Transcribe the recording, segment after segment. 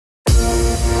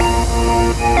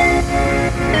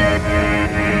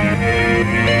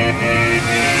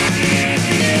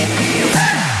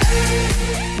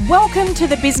Welcome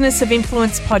to the Business of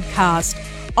Influence podcast.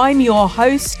 I'm your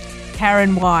host,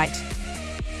 Karen White.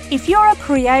 If you're a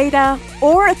creator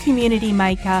or a community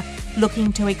maker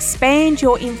looking to expand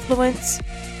your influence,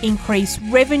 increase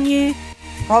revenue,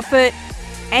 profit,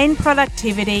 and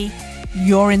productivity,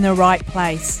 you're in the right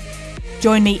place.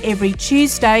 Join me every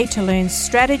Tuesday to learn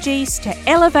strategies to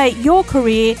elevate your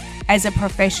career as a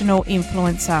professional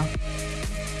influencer.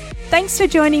 Thanks for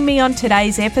joining me on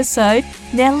today's episode.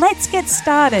 Now let's get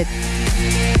started.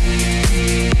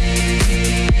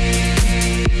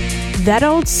 That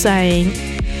old saying,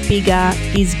 bigger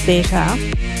is better,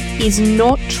 is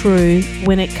not true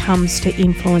when it comes to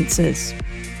influencers.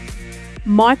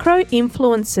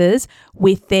 Micro-influencers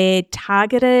with their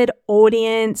targeted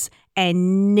audience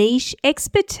and niche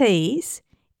expertise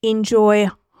enjoy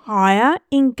higher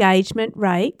engagement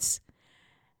rates,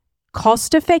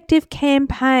 cost-effective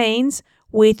campaigns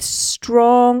with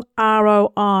strong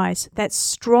ROIs, that's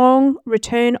strong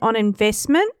return on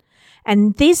investment,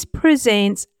 and this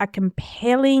presents a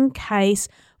compelling case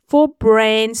for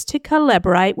brands to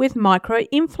collaborate with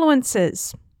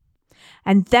micro-influencers.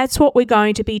 And that's what we're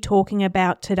going to be talking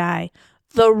about today,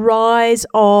 the rise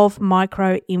of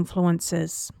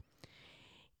micro-influencers.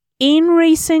 In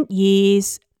recent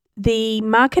years, the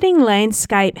marketing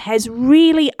landscape has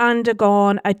really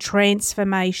undergone a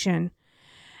transformation,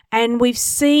 and we've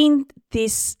seen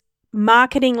this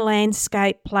marketing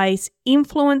landscape place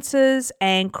influencers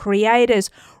and creators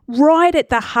right at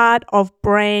the heart of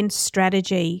brand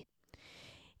strategy.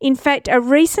 In fact, a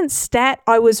recent stat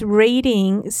I was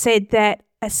reading said that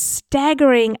a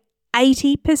staggering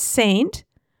 80%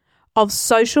 of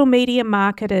social media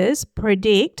marketers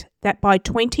predict that by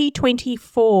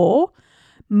 2024,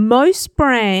 most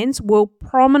brands will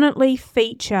prominently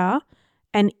feature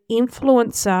an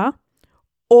influencer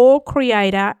or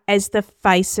creator as the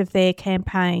face of their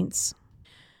campaigns.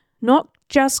 Not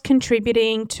just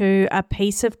contributing to a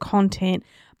piece of content,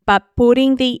 but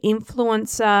putting the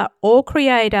influencer or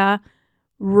creator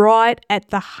right at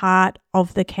the heart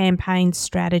of the campaign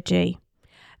strategy.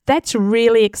 That's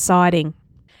really exciting.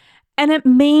 And it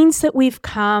means that we've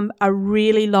come a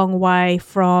really long way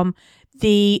from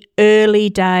the early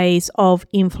days of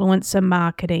influencer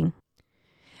marketing.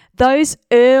 Those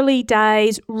early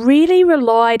days really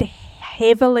relied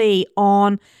heavily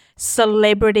on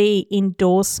celebrity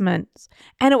endorsements,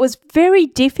 and it was very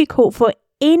difficult for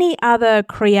any other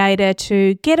creator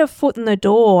to get a foot in the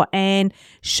door and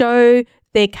show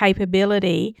their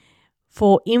capability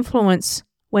for influence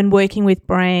when working with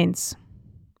brands.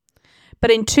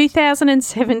 But in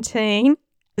 2017,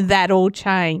 that all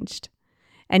changed.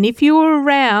 And if you were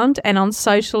around and on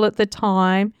social at the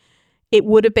time, it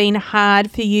would have been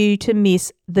hard for you to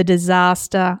miss the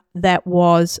disaster that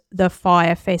was the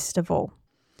Fyre Festival.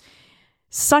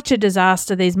 Such a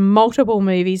disaster. There's multiple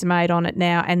movies made on it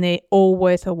now, and they're all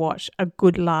worth a watch, a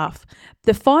good laugh.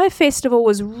 The Fyre Festival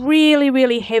was really,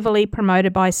 really heavily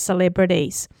promoted by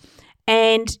celebrities,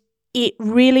 and it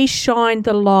really shined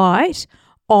the light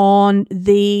on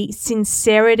the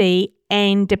sincerity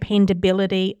and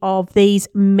dependability of these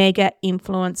mega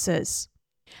influencers.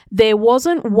 There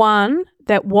wasn't one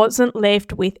that wasn't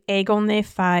left with egg on their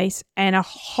face and a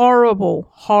horrible,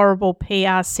 horrible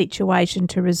PR situation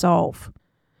to resolve.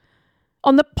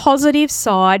 On the positive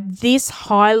side, this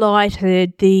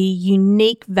highlighted the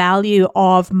unique value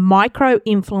of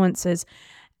micro-influencers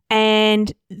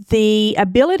and the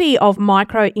ability of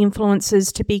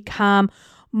micro-influencers to become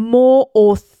more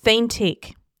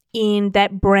authentic in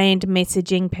that brand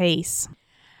messaging piece.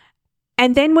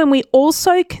 And then when we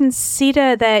also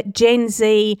consider that Gen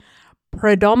Z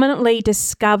predominantly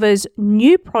discovers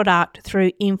new product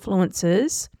through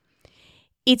influencers,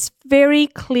 it's very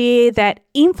clear that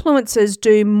influencers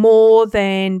do more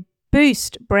than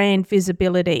boost brand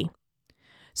visibility.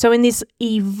 So in this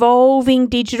evolving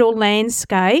digital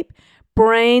landscape,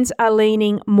 brands are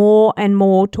leaning more and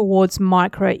more towards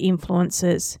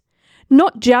micro-influencers,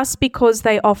 not just because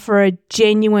they offer a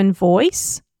genuine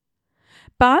voice,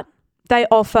 but they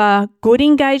offer good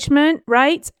engagement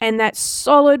rates and that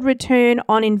solid return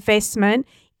on investment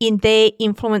in their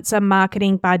influencer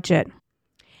marketing budget.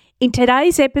 In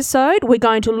today's episode, we're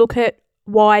going to look at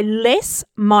why less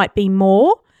might be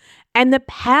more and the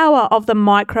power of the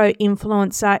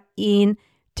micro-influencer in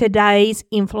today's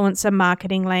influencer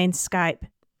marketing landscape.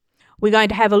 We're going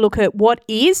to have a look at what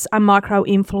is a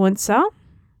micro-influencer,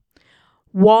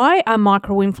 why are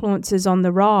micro-influencers on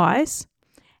the rise,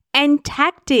 and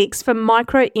tactics for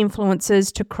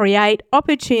micro-influencers to create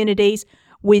opportunities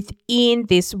within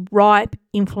this ripe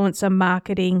influencer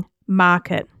marketing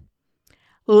market.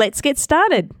 Let's get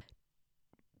started.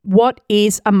 What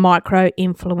is a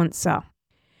micro-influencer?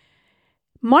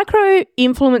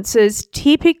 Micro-influencers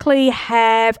typically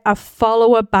have a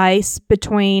follower base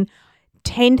between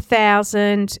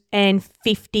 10,000 and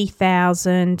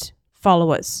 50,000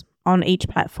 followers on each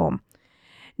platform.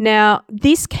 Now,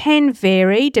 this can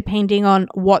vary depending on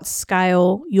what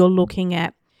scale you're looking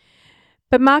at.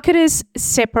 But marketers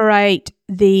separate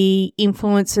the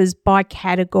influencers by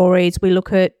categories. We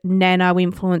look at nano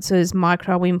influencers,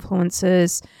 micro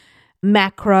influencers,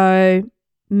 macro,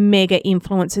 mega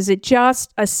influencers. It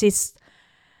just assists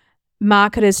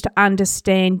marketers to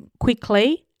understand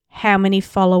quickly how many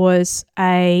followers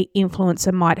a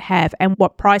influencer might have and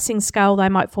what pricing scale they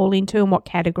might fall into and what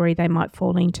category they might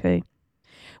fall into.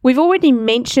 We've already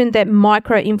mentioned that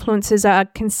micro-influencers are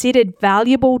considered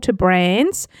valuable to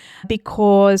brands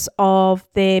because of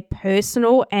their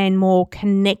personal and more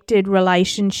connected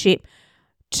relationship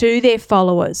to their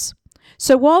followers.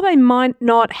 So while they might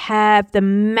not have the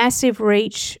massive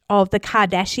reach of the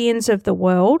Kardashians of the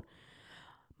world,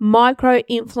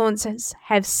 micro-influencers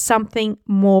have something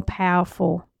more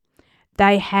powerful.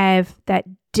 They have that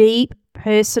deep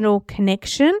personal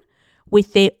connection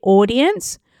with their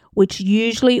audience, which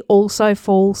usually also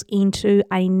falls into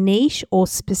a niche or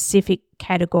specific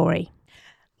category.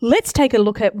 Let's take a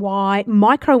look at why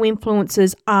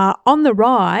micro-influencers are on the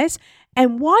rise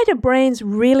and why do brands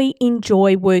really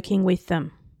enjoy working with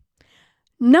them.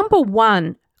 Number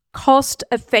one, cost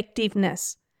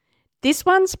effectiveness. This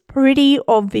one's pretty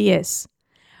obvious.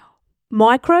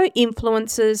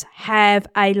 Micro-influencers have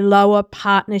a lower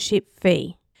partnership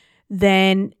fee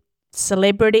than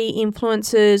celebrity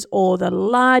influencers or the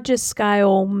larger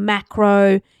scale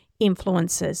macro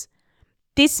influencers.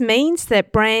 This means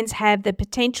that brands have the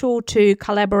potential to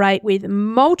collaborate with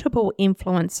multiple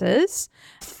influencers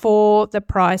for the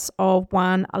price of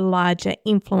one larger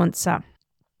influencer.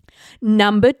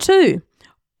 Number two,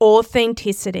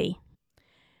 authenticity.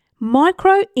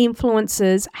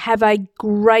 Micro-influencers have a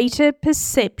greater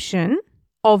perception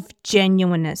of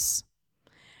genuineness.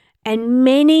 And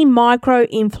many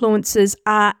micro-influencers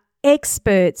are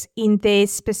experts in their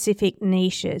specific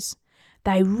niches.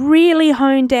 They really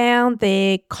hone down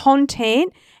their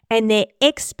content and their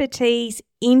expertise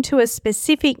into a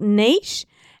specific niche,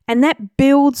 and that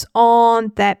builds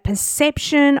on that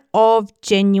perception of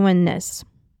genuineness.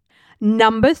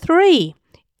 Number three,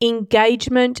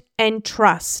 engagement and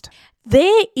trust.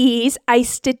 There is a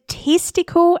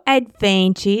statistical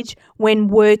advantage when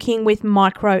working with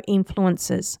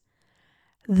micro-influencers.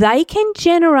 They can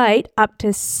generate up to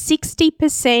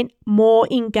 60% more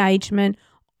engagement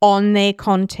on their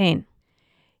content.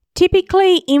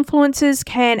 Typically, influencers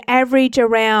can average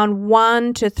around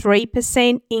 1 to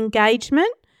 3%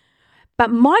 engagement,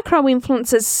 but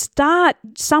micro-influencers start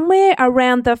somewhere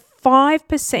around the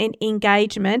 5%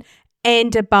 engagement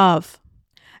and above.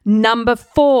 Number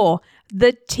four,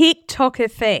 the TikTok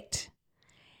effect.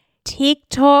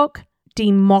 TikTok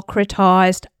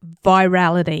democratized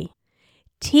virality.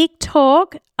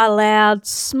 TikTok allowed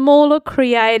smaller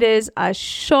creators a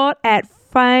shot at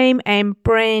fame and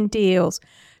brand deals.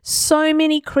 So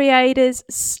many creators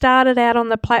started out on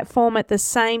the platform at the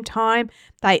same time.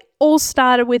 They all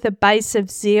started with a base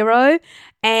of 0,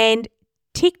 and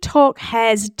TikTok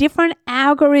has different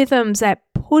algorithms that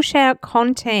push out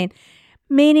content,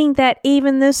 meaning that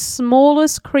even the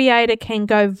smallest creator can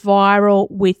go viral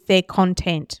with their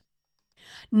content.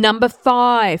 Number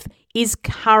 5 is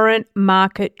current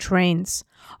market trends.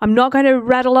 I'm not going to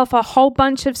rattle off a whole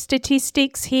bunch of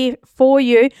statistics here for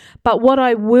you, but what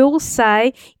I will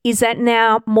say is that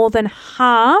now more than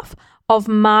half of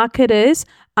marketers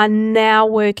are now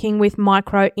working with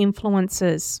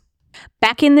micro-influencers.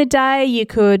 Back in the day, you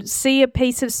could see a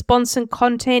piece of sponsored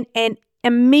content and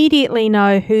immediately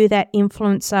know who that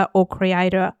influencer or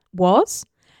creator was.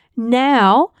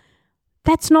 Now,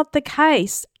 that's not the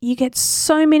case. You get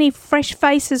so many fresh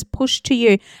faces pushed to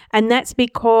you, and that's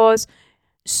because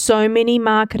so many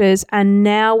marketers are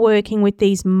now working with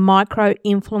these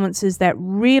micro-influencers that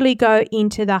really go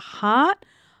into the heart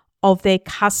of their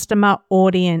customer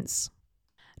audience.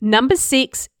 Number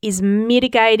 6 is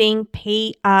mitigating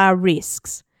PR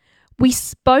risks. We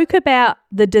spoke about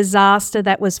the disaster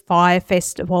that was Fyre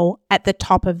Festival at the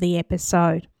top of the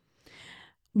episode.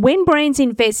 When brands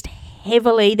invest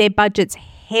heavily, their budgets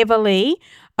heavily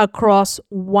across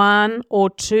 1 or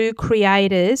 2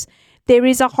 creators, there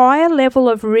is a higher level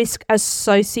of risk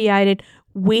associated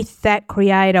with that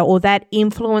creator or that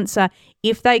influencer.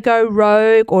 If they go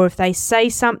rogue or if they say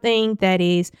something that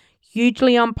is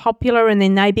hugely unpopular and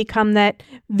then they become that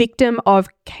victim of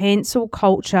cancel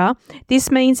culture, this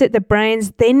means that the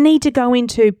brands then need to go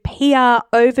into PR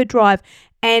overdrive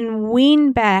and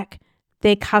win back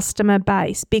their customer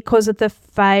base because of the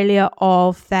failure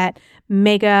of that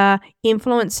mega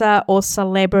influencer or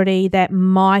celebrity that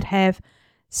might have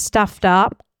stuffed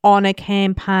up on a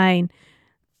campaign.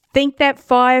 Think that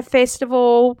Fire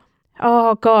Festival,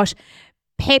 oh gosh,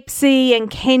 Pepsi and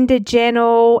Kendall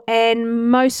Jenner, and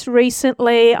most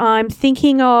recently I'm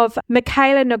thinking of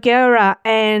Michaela Nogueira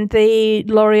and the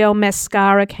L'Oreal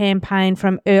mascara campaign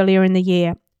from earlier in the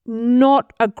year.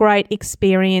 Not a great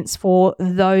experience for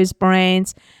those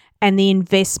brands and the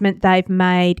investment they've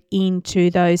made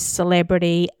into those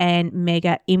celebrity and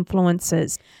mega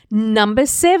influencers. Number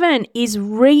 7 is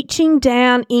reaching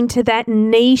down into that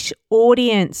niche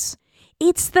audience.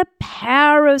 It's the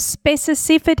power of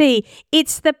specificity.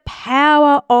 It's the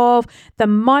power of the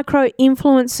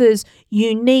micro-influencers'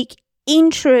 unique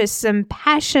interests and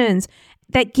passions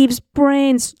that gives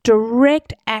brands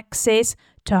direct access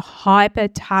to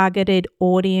hyper-targeted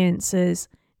audiences.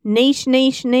 Niche,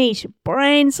 niche, niche.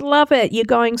 Brands love it. You're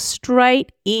going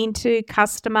straight into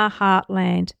customer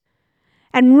heartland.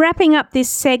 And wrapping up this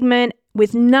segment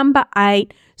with number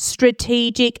 8,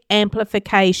 strategic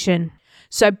amplification.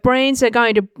 So brands are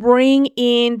going to bring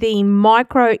in the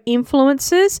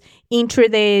micro-influencers into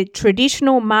their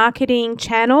traditional marketing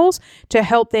channels to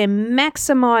help them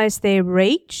maximize their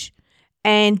reach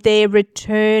and their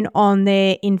return on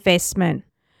their investment.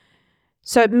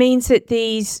 So it means that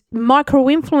these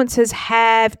micro-influencers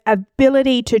have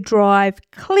ability to drive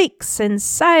clicks and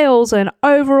sales and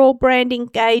overall brand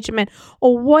engagement,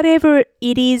 or whatever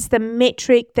it is, the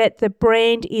metric that the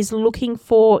brand is looking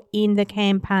for in the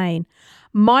campaign.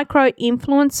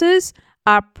 Micro-influencers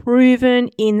are proven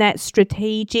in that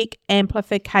strategic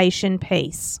amplification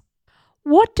piece.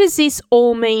 What does this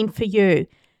all mean for you?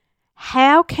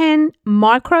 How can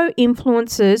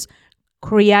micro-influencers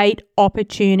create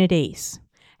opportunities?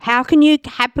 How can you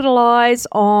capitalize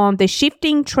on the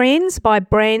shifting trends by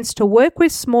brands to work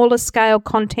with smaller scale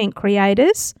content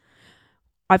creators?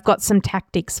 I've got some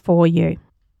tactics for you.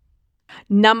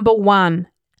 Number 1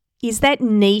 is that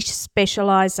niche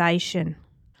specialization.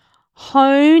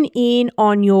 Hone in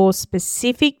on your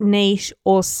specific niche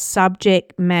or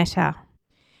subject matter.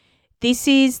 This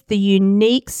is the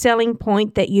unique selling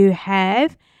point that you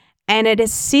have, and it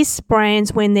assists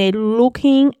brands when they're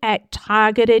looking at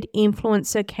targeted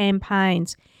influencer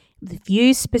campaigns. If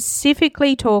you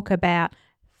specifically talk about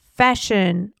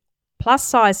fashion, plus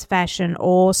size fashion,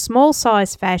 or small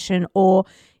size fashion, or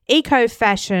eco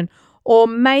fashion, or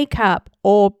makeup,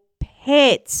 or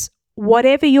pets,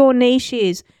 whatever your niche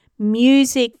is,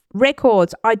 music,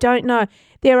 records, I don't know.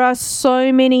 There are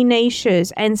so many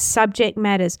niches and subject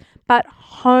matters, but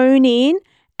hone in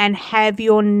and have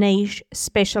your niche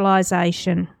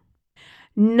specialization.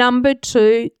 Number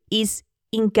 2 is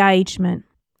engagement.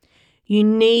 You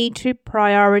need to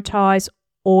prioritize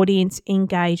audience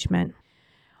engagement.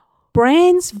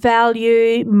 Brands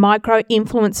value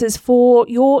micro-influencers for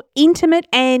your intimate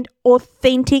and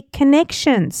authentic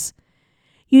connections.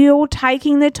 You're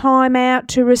taking the time out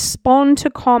to respond to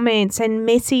comments and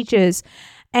messages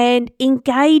and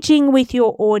engaging with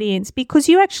your audience because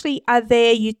you actually are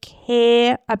there, you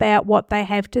care about what they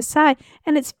have to say,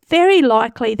 and it's very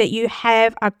likely that you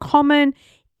have a common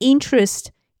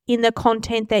interest in the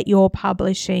content that you're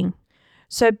publishing.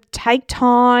 So take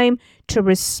time to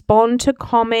respond to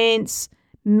comments,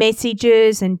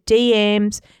 messages, and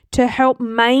DMs to help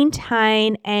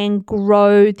maintain and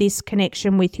grow this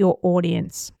connection with your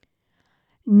audience.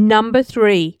 Number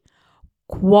 3,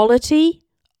 quality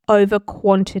over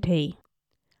quantity.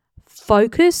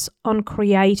 Focus on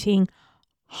creating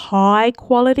high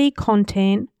quality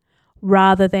content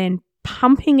rather than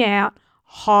pumping out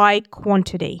high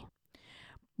quantity.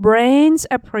 Brands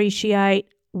appreciate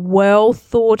well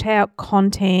thought out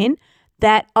content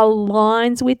that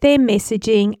aligns with their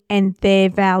messaging and their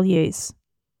values.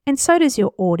 And so does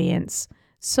your audience.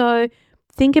 So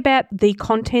think about the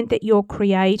content that you're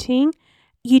creating.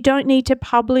 You don't need to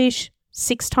publish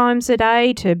 6 times a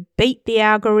day to beat the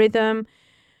algorithm.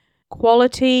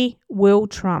 Quality will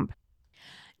trump.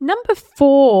 Number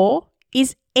 4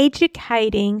 is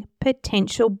educating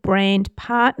potential brand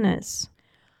partners.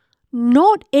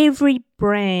 Not every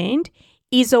brand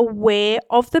is aware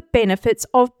of the benefits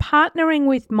of partnering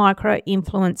with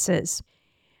micro-influencers.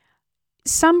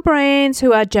 Some brands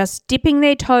who are just dipping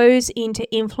their toes into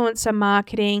influencer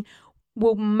marketing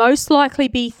will most likely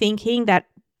be thinking that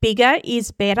bigger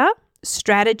is better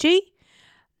strategy,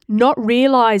 not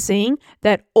realizing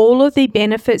that all of the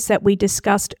benefits that we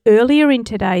discussed earlier in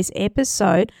today's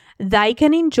episode, they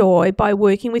can enjoy by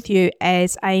working with you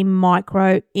as a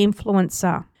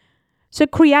micro-influencer. So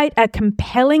create a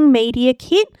compelling media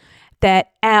kit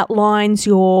that outlines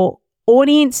your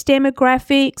audience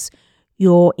demographics,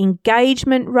 your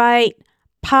engagement rate,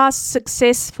 past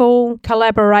successful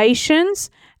collaborations,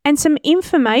 and some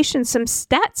information, some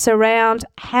stats around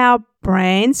how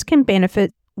brands can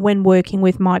benefit when working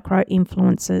with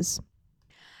micro-influencers.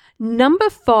 Number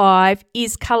 5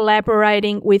 is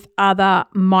collaborating with other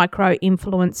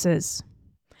micro-influencers.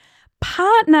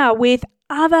 Partner with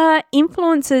other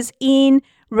influencers in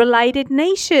related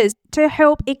niches to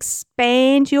help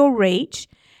expand your reach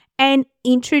and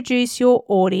introduce your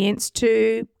audience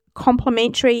to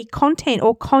complementary content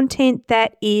or content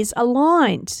that is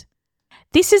aligned.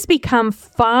 This has become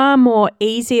far more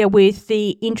easier with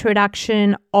the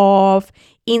introduction of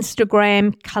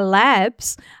Instagram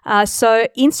collabs. So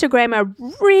Instagram are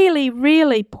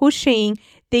really pushing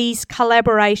these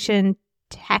collaboration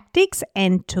tactics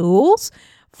and tools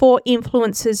for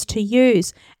influencers to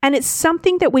use. And it's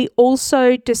something that we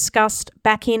also discussed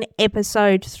back in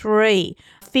episode 3,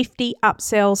 50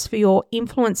 upsells for your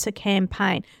influencer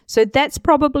campaign. So that's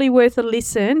probably worth a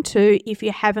listen to if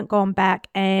you haven't gone back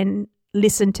and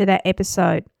listened to that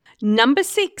episode. Number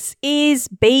 6 is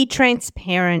be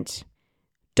transparent.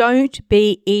 Don't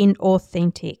be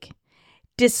inauthentic.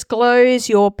 Disclose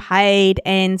your paid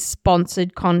and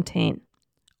sponsored content.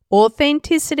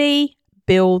 Authenticity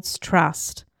builds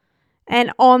trust.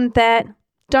 And on that,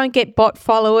 don't get bot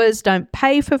followers, don't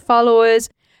pay for followers.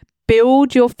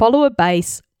 Build your follower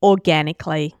base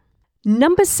organically.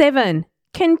 Number 7,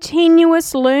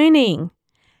 continuous learning.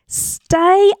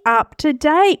 Stay up to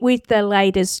date with the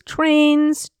latest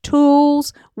trends,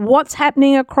 tools, what's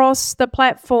happening across the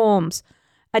platforms.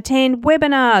 Attend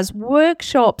webinars,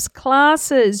 workshops,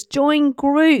 classes, join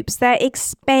groups that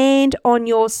expand on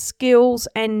your skills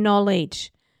and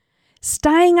knowledge.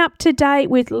 Staying up to date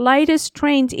with latest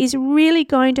trends is really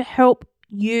going to help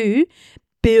you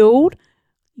build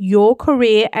your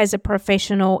career as a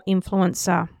professional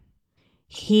influencer.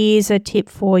 Here's a tip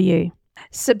for you.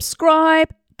 Subscribe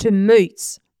to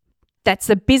Moots. That's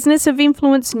the Business of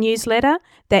Influence newsletter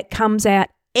that comes out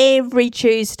every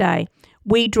Tuesday.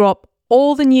 We drop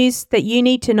all the news that you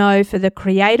need to know for the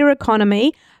creator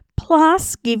economy,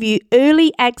 plus give you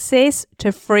early access to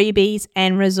freebies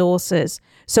and resources.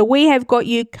 So we have got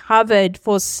you covered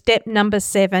for step number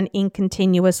 7 in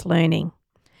continuous learning.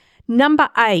 Number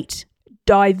 8,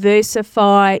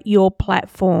 diversify your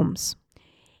platforms.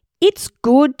 It's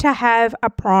good to have a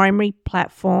primary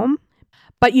platform,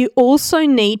 but you also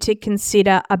need to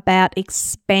consider about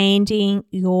expanding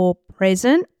your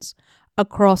presence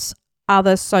across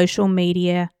other social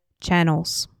media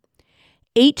channels.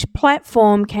 Each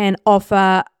platform can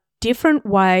offer different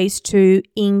ways to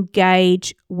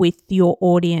engage with your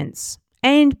audience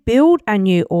and build a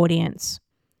new audience.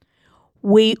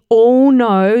 We all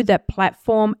know that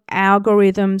platform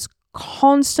algorithms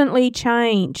constantly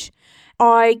change.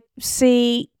 I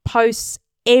see posts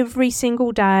every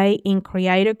single day in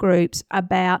creator groups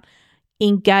about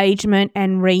engagement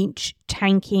and reach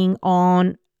tanking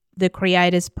on the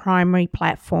creators' primary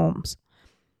platforms.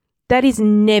 That is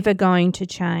never going to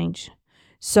change.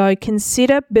 So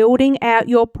consider building out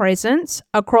your presence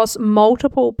across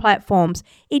multiple platforms.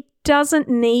 It doesn't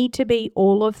need to be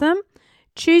all of them.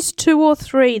 Choose 2 or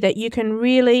 3 that you can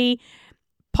really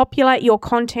populate your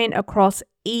content across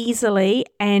easily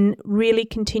and really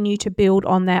continue to build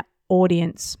on that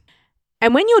audience.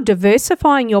 And when you're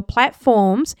diversifying your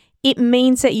platforms, it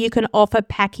means that you can offer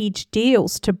package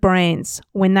deals to brands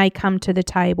when they come to the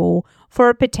table for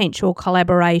a potential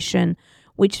collaboration,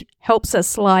 which helps us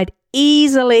slide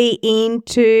easily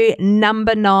into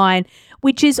number 9,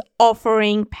 which is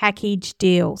offering package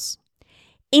deals.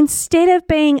 Instead of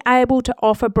being able to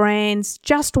offer brands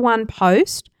just one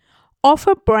post,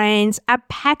 offer brands a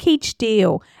package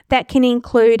deal that can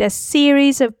include a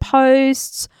series of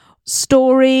posts,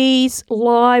 stories,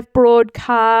 live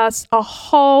broadcasts, a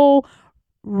whole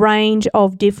range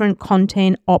of different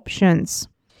content options.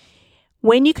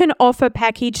 When you can offer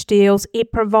package deals,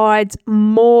 it provides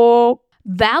more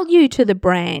value to the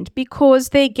brand because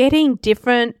they're getting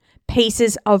different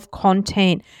pieces of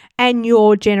content and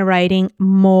you're generating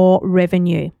more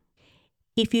revenue.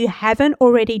 If you haven't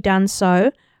already done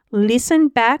so, listen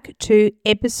back to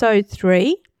episode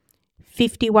 3,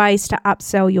 50 ways to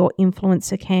upsell your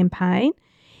influencer campaign.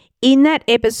 In that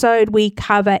episode, we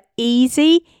cover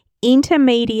easy,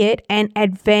 intermediate, and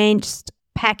advanced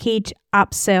package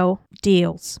upsell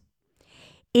deals.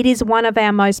 It is one of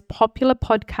our most popular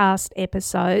podcast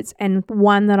episodes and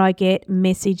one that I get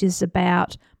messages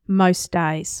about most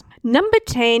days. Number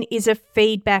 10 is a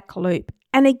feedback loop.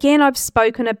 And again, I've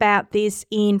spoken about this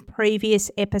in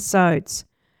previous episodes.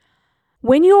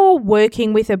 When you're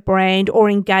working with a brand or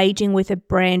engaging with a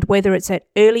brand, whether it's at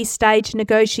early stage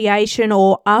negotiation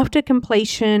or after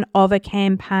completion of a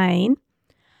campaign,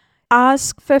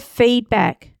 ask for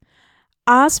feedback.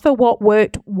 Ask for what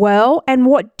worked well and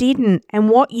what didn't,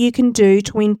 and what you can do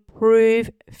to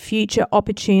improve future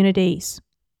opportunities.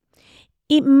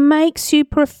 It makes you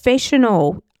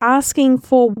professional, asking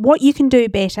for what you can do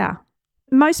better.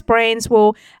 Most brands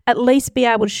will at least be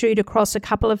able to shoot across a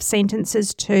couple of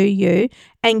sentences to you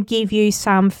and give you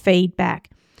some feedback.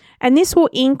 And this will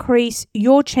increase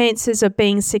your chances of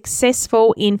being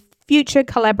successful in future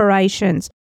collaborations.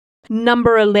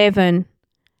 Number 11,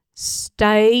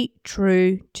 stay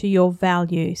true to your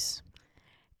values.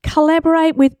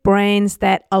 Collaborate with brands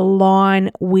that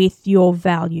align with your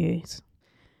values.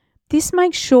 This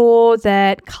makes sure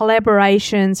that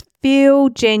collaborations feel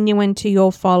genuine to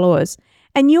your followers,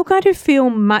 and you're going to feel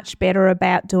much better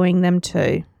about doing them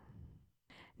too.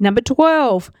 Number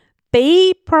 12,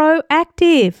 be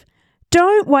proactive.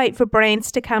 Don't wait for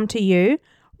brands to come to you.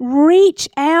 Reach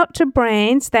out to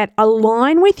brands that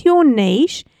align with your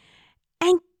niche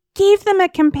and give them a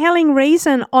compelling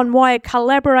reason on why a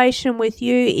collaboration with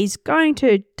you is going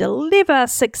to deliver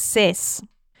success.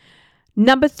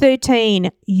 Number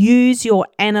 13, use your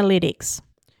analytics.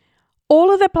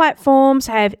 All of the platforms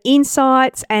have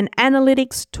insights and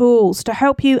analytics tools to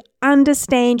help you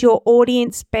understand your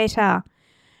audience better.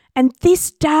 And this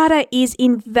data is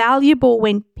invaluable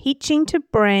when pitching to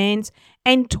brands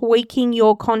and tweaking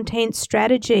your content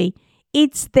strategy.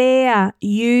 It's there.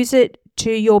 Use it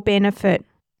to your benefit.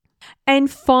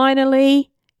 And finally,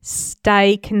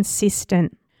 stay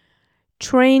consistent.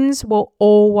 Trends will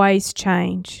always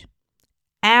change.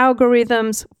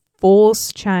 Algorithms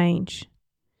force change.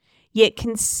 Yet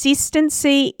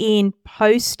consistency in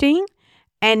posting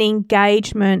and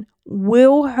engagement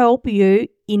will help you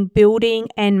in building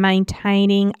and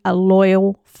maintaining a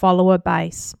loyal follower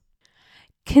base.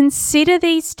 Consider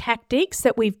these tactics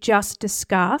that we've just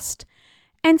discussed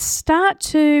and start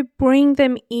to bring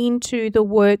them into the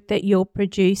work that you're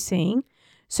producing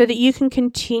so that you can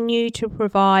continue to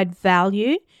provide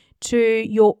value to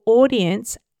your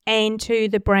audience and to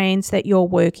the brands that you're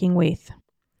working with.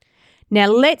 Now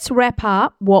let's wrap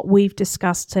up what we've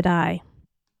discussed today.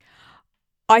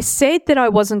 I said that I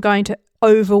wasn't going to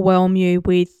overwhelm you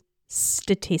with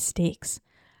statistics,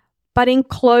 but in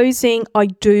closing, I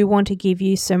do want to give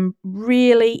you some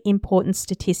really important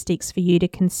statistics for you to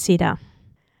consider.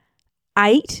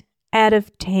 8 out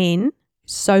of 10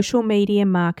 social media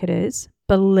marketers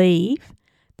believe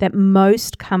that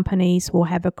most companies will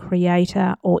have a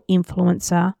creator or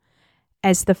influencer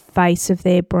as the face of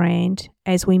their brand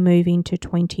as we move into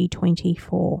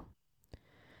 2024.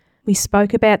 We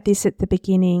spoke about this at the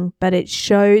beginning, but it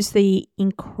shows the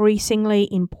increasingly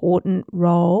important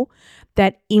role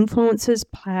that influencers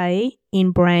play in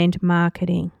brand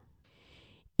marketing.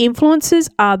 Influencers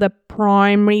are the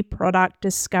primary product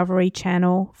discovery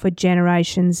channel for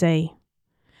Generation Z.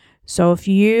 So if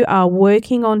you are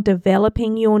working on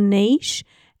developing your niche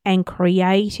and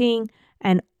creating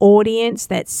an audience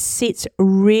that sits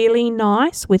really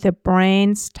nice with a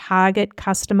brand's target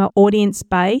customer audience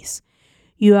base,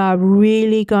 you are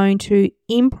really going to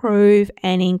improve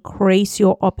and increase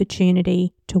your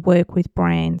opportunity to work with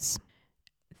brands.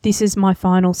 This is my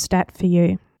final stat for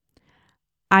you.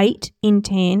 8 in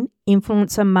 10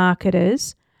 influencer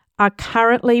marketers are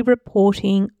currently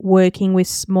reporting working with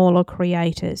smaller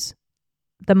creators,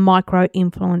 the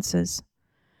micro-influencers,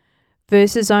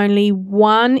 versus only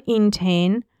 1 in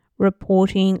 10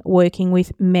 reporting working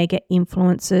with mega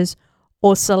influencers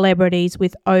or celebrities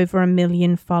with over 1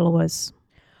 million followers.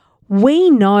 We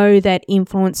know that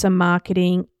influencer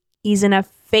marketing is an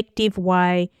effective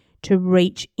way to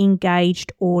reach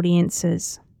engaged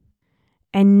audiences.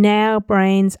 And now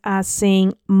brands are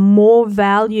seeing more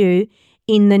value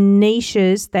in the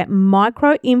niches that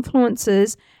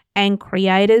micro-influencers and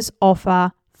creators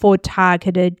offer for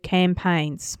targeted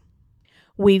campaigns.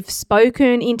 We've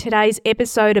spoken in today's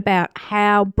episode about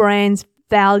how brands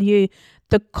value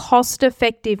the cost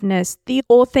effectiveness, the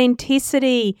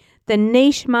authenticity, the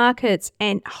niche markets,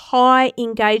 and high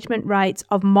engagement rates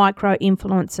of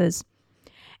micro-influencers.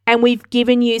 And we've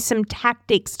given you some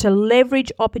tactics to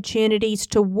leverage opportunities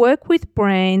to work with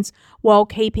brands while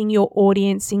keeping your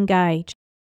audience engaged.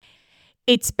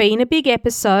 It's been a big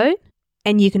episode,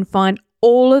 and you can find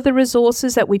all of the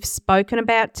resources that we've spoken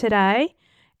about today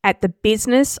at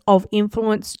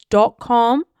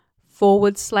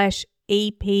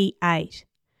thebusinessofinfluence.com/EP8.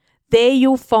 There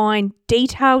you'll find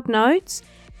detailed notes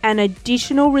and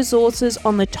additional resources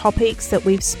on the topics that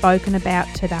we've spoken about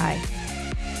today.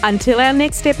 Until our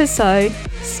next episode,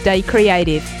 stay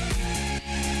creative.